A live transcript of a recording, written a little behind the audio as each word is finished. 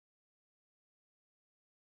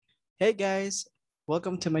Hey guys,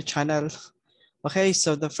 welcome to my channel. Okay,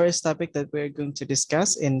 so the first topic that we're going to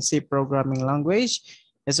discuss in C programming language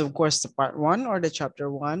is of course the part one or the chapter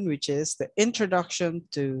one, which is the introduction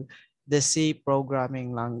to the C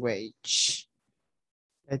programming language.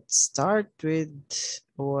 Let's start with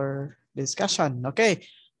our discussion. Okay,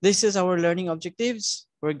 this is our learning objectives.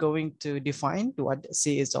 We're going to define what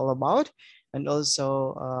C is all about and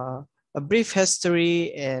also a brief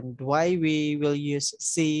history and why we will use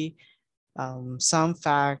C, some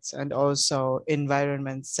facts, and also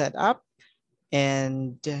environment setup.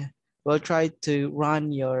 And we'll try to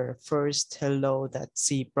run your first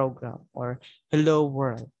hello.c program or hello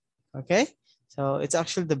world. Okay, so it's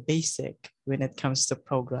actually the basic when it comes to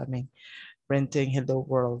programming, printing hello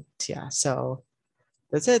world. Yeah, so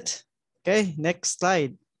that's it. Okay, next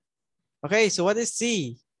slide. Okay, so what is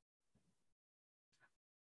C?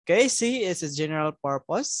 Okay, C is a general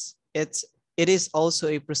purpose. It is also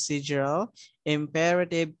a procedural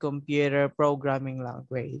imperative computer programming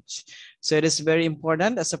language. So it is very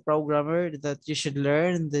important as a programmer that you should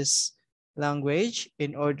learn this language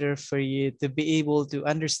in order for you to be able to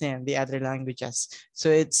understand the other languages. So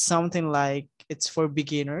it's something like it's for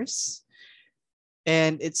beginners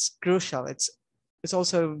and it's crucial. It's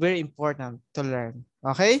also very important to learn.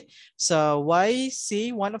 Okay, so why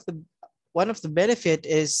C? One of the benefit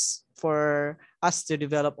is for us to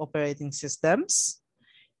develop operating systems,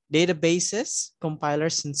 databases,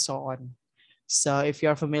 compilers, and so on. So if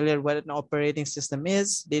you're familiar with what an operating system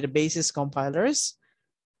is, databases, compilers,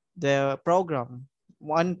 the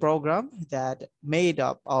one program that made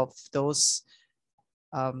up of those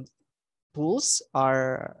um, tools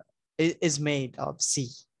is made of C.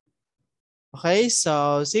 Okay,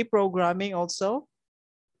 so C programming also,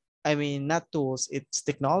 I mean, not tools, it's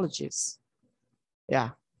technologies. Yeah.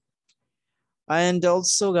 And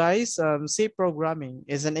also, guys, C programming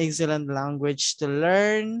is an excellent language to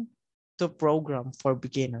learn to program for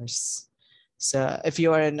beginners. So if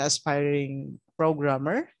you are an aspiring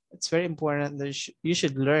programmer, it's very important that you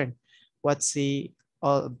should learn what C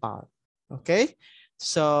all about. Okay.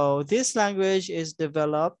 So this language is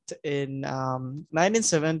developed in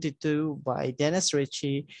 1972 by Dennis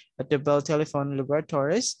Ritchie at the Bell Telephone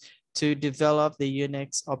Laboratories to develop the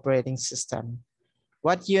Unix operating system.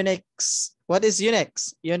 What is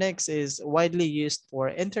Unix? Unix is widely used for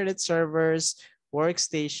internet servers,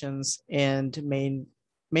 workstations, and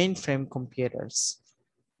mainframe computers.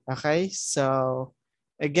 Okay, so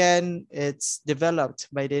again, it's developed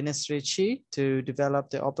by Dennis Ritchie to develop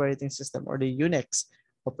the operating system or the Unix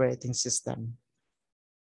operating system.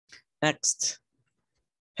 Next,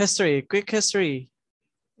 history, quick history.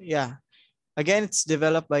 Yeah, again, it's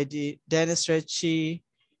developed by Dennis Ritchie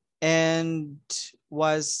and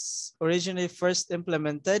was originally first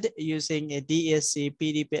implemented using a DSC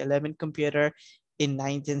PDP-11 computer in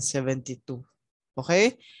 1972.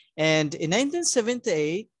 Okay, and in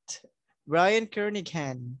 1978, Brian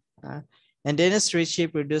Kernighan and Dennis Ritchie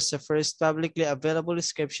produced the first publicly available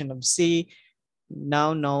description of C,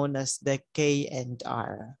 now known as the K and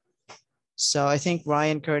R. So I think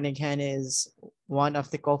Brian Kernighan is one of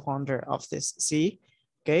the co-founder of this C.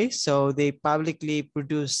 Okay, so they publicly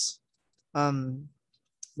produce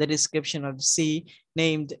the description of C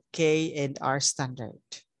named K and R standard.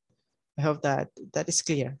 I hope that is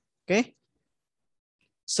clear. Okay,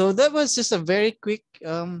 so that was just a very quick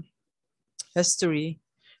history.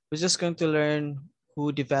 We're just going to learn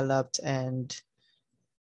who developed and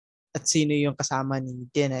at sino yung kasama ni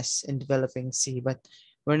Dennis in developing C, but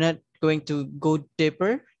we're not going to go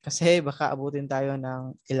deeper kasi baka abutin tayo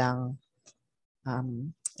ng ilang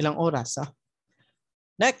oras.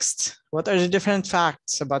 Next, what are the different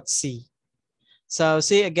facts about C? So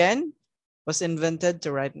C again was invented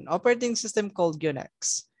to write an operating system called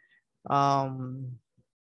Unix. Again,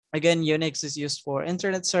 Unix is used for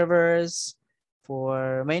internet servers,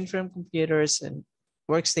 for mainframe computers, and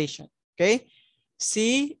workstation. Okay,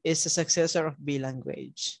 C is a successor of B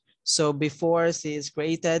language. So before C is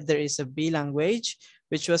created, there is a B language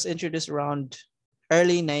which was introduced around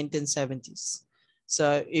early 1970s.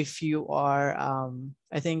 So if you are,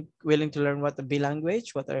 I think, willing to learn what the B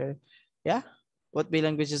language, what B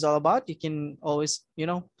language is all about, you can always,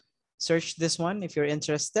 search this one if you're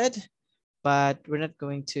interested, but we're not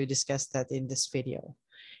going to discuss that in this video.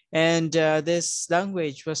 And this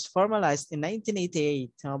language was formalized in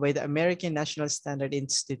 1988 by the American National Standard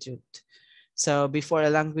Institute. So before a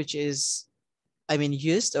language is,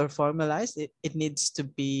 used or formalized, it needs to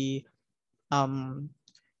be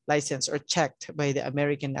licensed or checked by the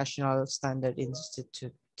American National Standard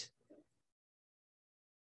Institute.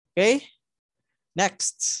 Okay,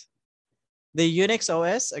 next. The Unix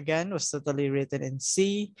OS, again, was totally written in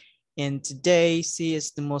C. And today, C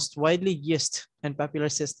is the most widely used and popular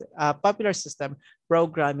system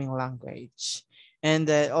programming language. And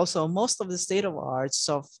also, most of the state-of-the-art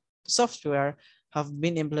software have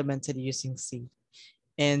been implemented using C.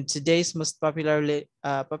 And today's most popular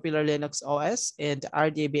Linux OS and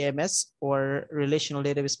RDBMS, or Relational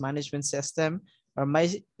Database Management System, or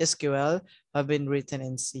MySQL, have been written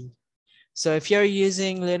in C. So if you're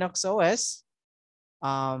using Linux OS,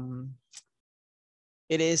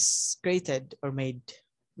 it is created or made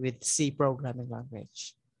with C programming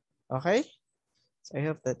language. Okay, so I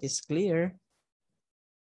hope that is clear.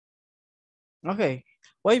 Okay,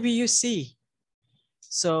 why we use C?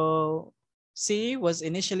 So C was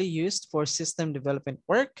initially used for system development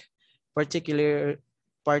work, particularly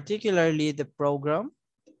the program.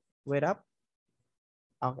 Wait up.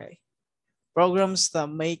 Okay. Programs that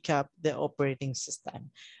make up the operating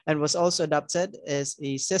system, and was also adopted as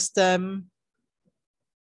a system.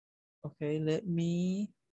 Okay, let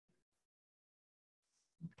me.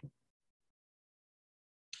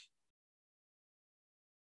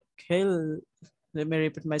 Okay, let me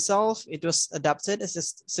repeat myself. It was adopted as a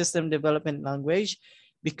system development language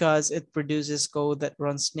because it produces code that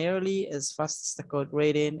runs nearly as fast as the code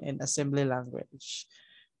written in assembly language.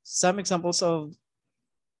 Some examples of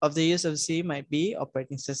the use of C might be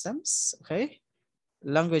operating systems, okay?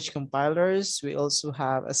 Language compilers. We also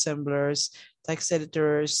have assemblers, text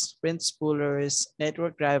editors, print spoolers,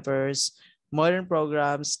 network drivers, modern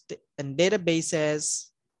programs, and databases,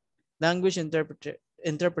 language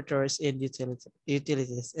interpreters in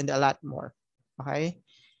utilities, and a lot more. Okay.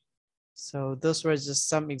 So those were just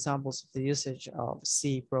some examples of the usage of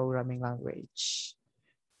C programming language.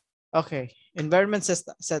 Okay, environment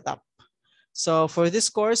setup. So for this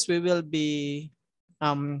course, we will be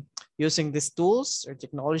using these tools or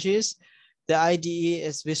technologies. The IDE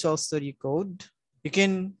is Visual Studio Code. You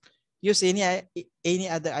can use any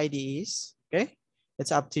other IDEs, okay?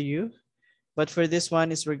 It's up to you. But for this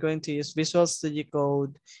one is we're going to use Visual Studio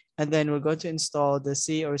Code, and then we're going to install the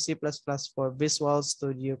C or C++ for Visual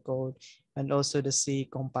Studio Code, and also the C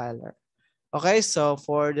compiler. Okay, so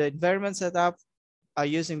for the environment setup,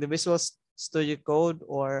 using the Visual Studio Code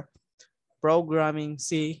or programming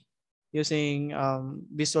C using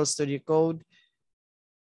Visual Studio Code,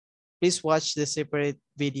 please watch the separate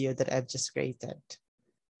video that I've just created.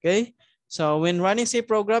 Okay, so when running C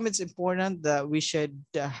program, it's important that we should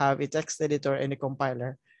have a text editor and a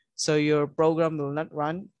compiler. So your program will not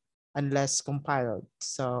run unless compiled.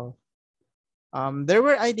 So there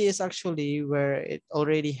were ideas actually where it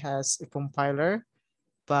already has a compiler,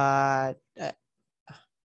 but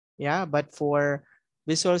yeah, but for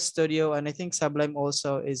Visual Studio, and I think Sublime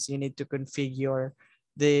also, is you need to configure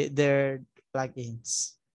their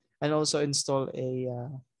plugins and also install a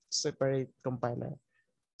separate compiler.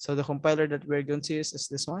 So the compiler that we're going to use is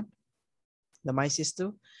this one, the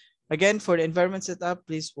MySys2. Again, for the environment setup,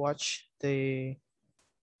 please watch the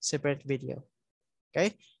separate video.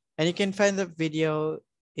 Okay, and you can find the video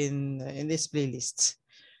in this playlist.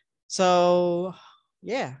 So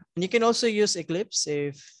yeah, and you can also use Eclipse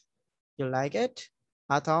if you like it.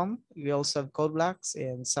 Atom, we also have CodeBlocks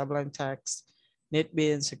and Sublime Text,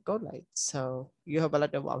 NetBeans, and CodeLight. So you have a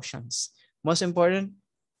lot of options. Most important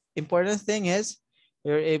thing is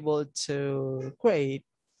you're able to create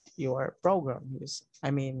your program.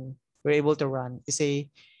 I mean, we're able to run a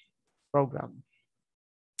program.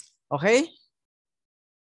 Okay.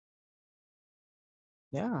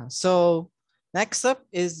 Yeah. So next up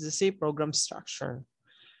is the C program structure.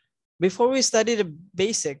 Before we study the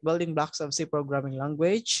basic building blocks of C programming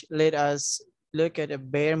language, let us look at a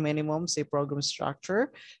bare minimum C program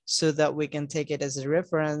structure so that we can take it as a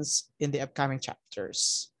reference in the upcoming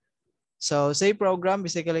chapters. So C program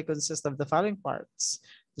basically consists of the following parts.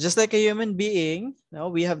 Just like a human being,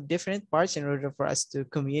 we have different parts in order for us to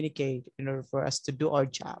communicate, in order for us to do our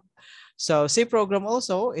job. So C program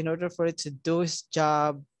also, in order for it to do its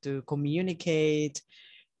job, to communicate,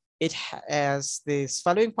 it has these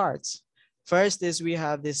following parts. First is we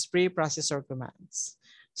have these preprocessor commands.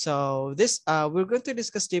 So this we're going to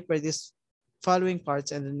discuss deeper these following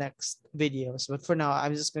parts in the next videos. But for now,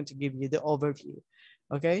 I'm just going to give you the overview.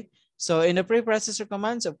 Okay. So in the preprocessor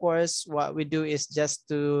commands, of course, what we do is just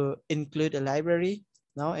to include a library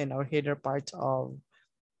now in our header part of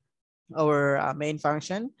our main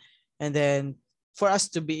function. And then for us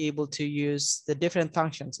to be able to use the different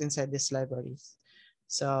functions inside these libraries.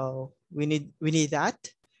 So we need that.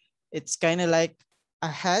 It's kind of like a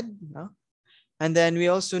head, no? And then we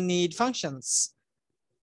also need functions.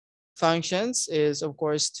 Functions is, of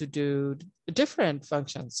course, to do different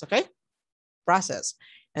functions, okay? process,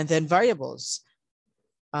 and then variables,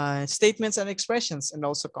 statements and expressions, and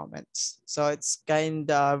also comments. So it's kind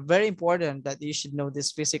of very important that you should know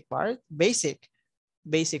this basic parts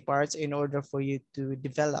in order for you to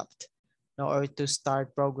develop or to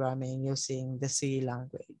start programming using the C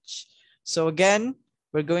language. So again,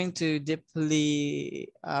 we're going to deeply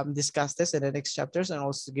discuss this in the next chapters and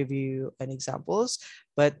also give you an examples.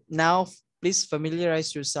 But now, please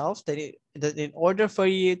familiarize yourself that in order for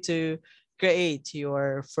you to create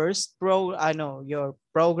your first your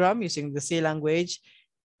program using the C language,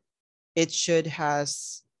 it should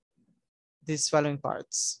has these following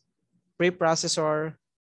parts: preprocessor.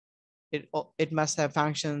 It must have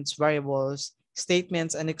functions, variables,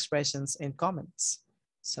 statements, and expressions, and comments.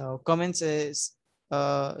 So comments is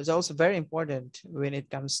also very important when it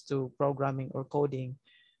comes to programming or coding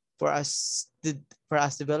for us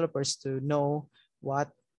developers to know what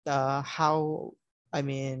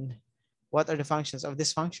what are the functions of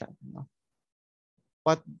this function,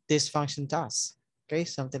 what this function does. Okay,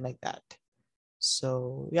 something like that.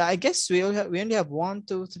 So yeah, I guess we only have 1,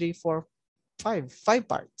 2, 3, 4, 5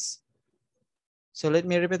 parts. So let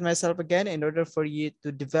me repeat myself again. In order for you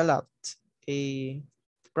to develop a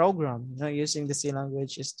program using the C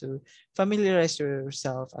language is to familiarize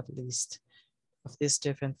yourself at least of these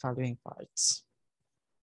different following parts.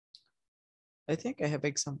 I think I have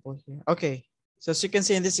example here. Okay, so as you can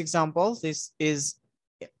see in this example, this is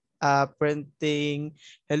printing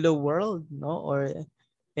hello world, or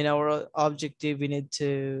in our objective, we need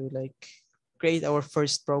to like create our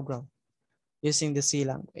first program using the C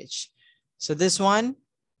language. So this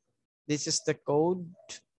is the code,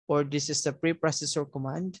 or this is the preprocessor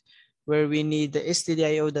command where we need the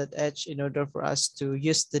stdio.h in order for us to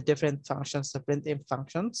use the different functions, the printf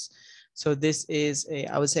functions. So this is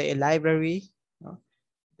I would say a library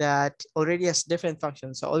that already has different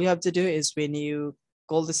functions. So all you have to do is when you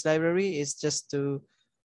call this library is just to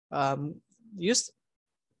use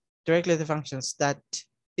directly the functions that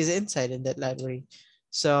is inside in that library.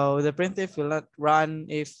 So the printf will not run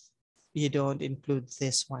if you don't include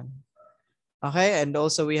this one. Okay, and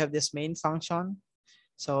also we have this main function.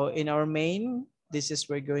 So in our main, this is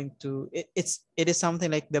where we're going to, it is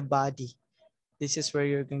something like the body. This is where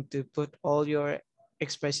you're going to put all your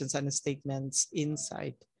expressions and statements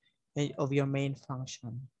inside of your main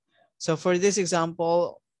function. So for this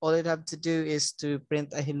example, all you have to do is to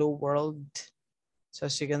print a hello world. So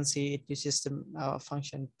as you can see, it uses the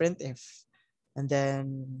function printf, and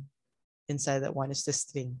then inside that one is the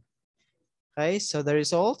string. Okay, so the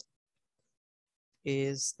result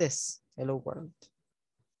is this hello world.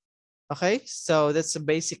 Okay, so that's a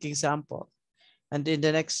basic example. And in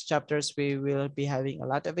the next chapters, we will be having a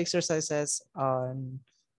lot of exercises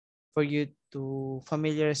for you to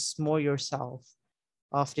familiarize more yourself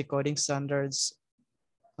of the coding standards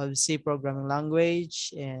of C programming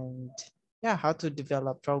language, and yeah, how to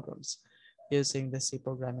develop programs using the C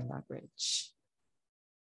programming language.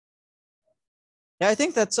 Yeah, I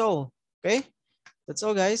think that's all. Okay, that's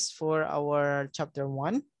all, guys, for our chapter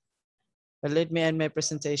 1. But let me end my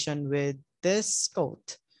presentation with this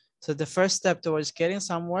quote. So the first step towards getting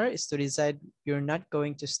somewhere is to decide you're not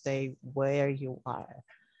going to stay where you are.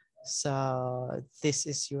 So this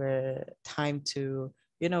is your time to,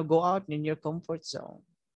 go out in your comfort zone.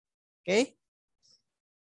 Okay?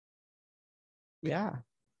 Yeah.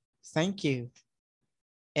 Thank you.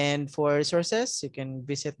 And for resources, you can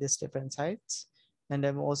visit these different sites. And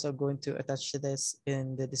I'm also going to attach this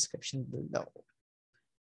in the description below.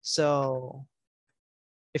 So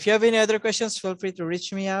if you have any other questions, feel free to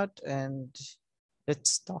reach me out and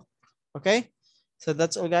let's talk. Okay? So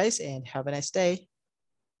that's all, guys, and have a nice day.